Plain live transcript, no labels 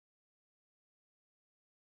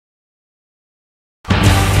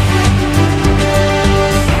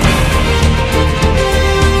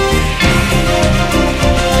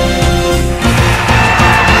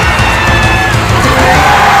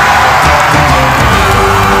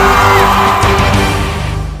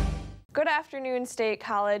State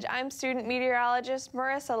College. I'm student meteorologist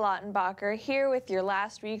Marissa Lautenbacher here with your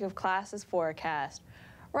last week of classes forecast.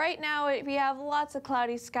 Right now we have lots of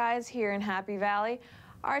cloudy skies here in Happy Valley.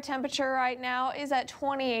 Our temperature right now is at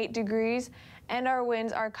 28 degrees and our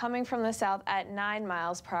winds are coming from the south at 9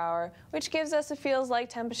 miles per hour, which gives us a feels-like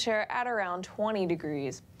temperature at around 20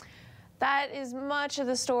 degrees. That is much of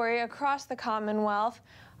the story across the Commonwealth,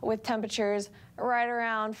 with temperatures right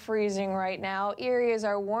around freezing right now. Erie is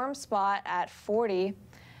our warm spot at 40,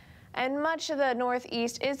 and much of the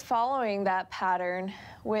Northeast is following that pattern,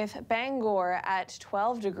 with Bangor at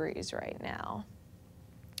 12 degrees right now.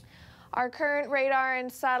 Our current radar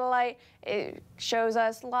and satellite, it shows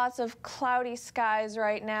us lots of cloudy skies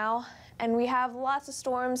right now, and we have lots of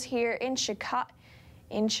storms here in Chicago,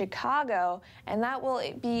 and that will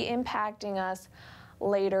be impacting us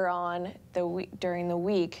later on during the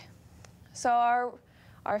week. So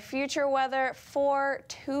our future weather for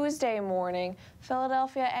Tuesday morning,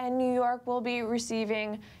 Philadelphia and New York will be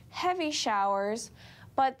receiving heavy showers,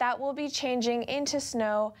 but that will be changing into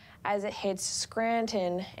snow as it hits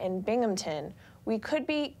Scranton and Binghamton. We could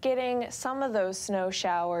be getting some of those snow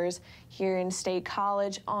showers here in State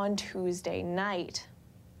College on Tuesday night.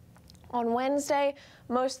 On Wednesday,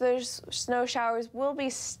 most of those snow showers will be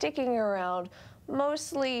sticking around.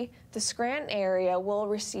 Mostly the Scranton area will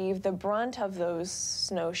receive the brunt of those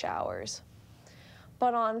snow showers.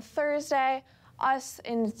 But on Thursday, us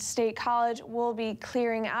in State College will be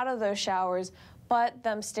clearing out of those showers, but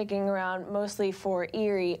them sticking around mostly for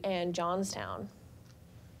Erie and Johnstown.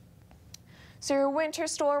 So your winter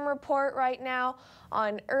storm report right now,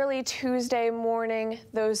 on early Tuesday morning,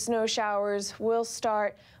 those snow showers will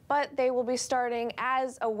start, but they will be starting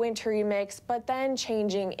as a wintry mix, but then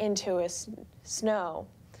changing into a snow.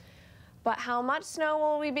 But how much snow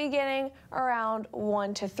will we be getting? Around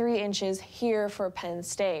 1 to 3 inches here for Penn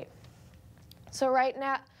State.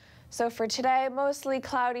 So for today, mostly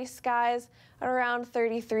cloudy skies at around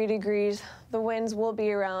 33 degrees. The winds will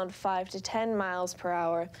be around 5 to 10 miles per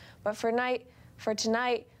hour. But for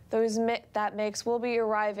tonight, that mix will be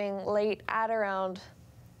arriving late at around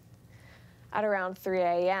 3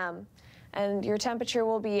 a.m. and your temperature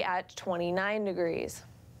will be at 29 degrees.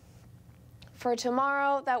 For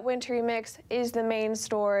tomorrow, that wintry mix is the main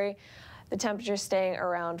story, the temperature staying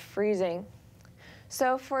around freezing.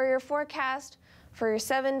 So for your forecast for your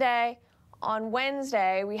 7-day, on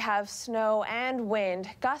Wednesday we have snow and wind.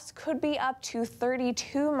 Gusts could be up to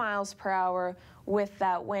 32 miles per hour with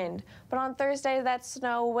that wind. But on Thursday, that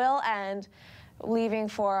snow will end, leaving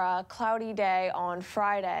for a cloudy day on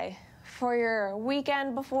Friday. For your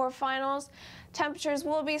weekend before finals, temperatures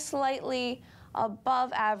will be slightly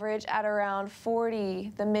above average at around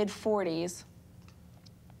the mid-40s.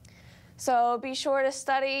 So be sure to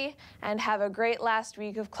study and have a great last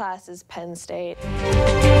week of classes, Penn State.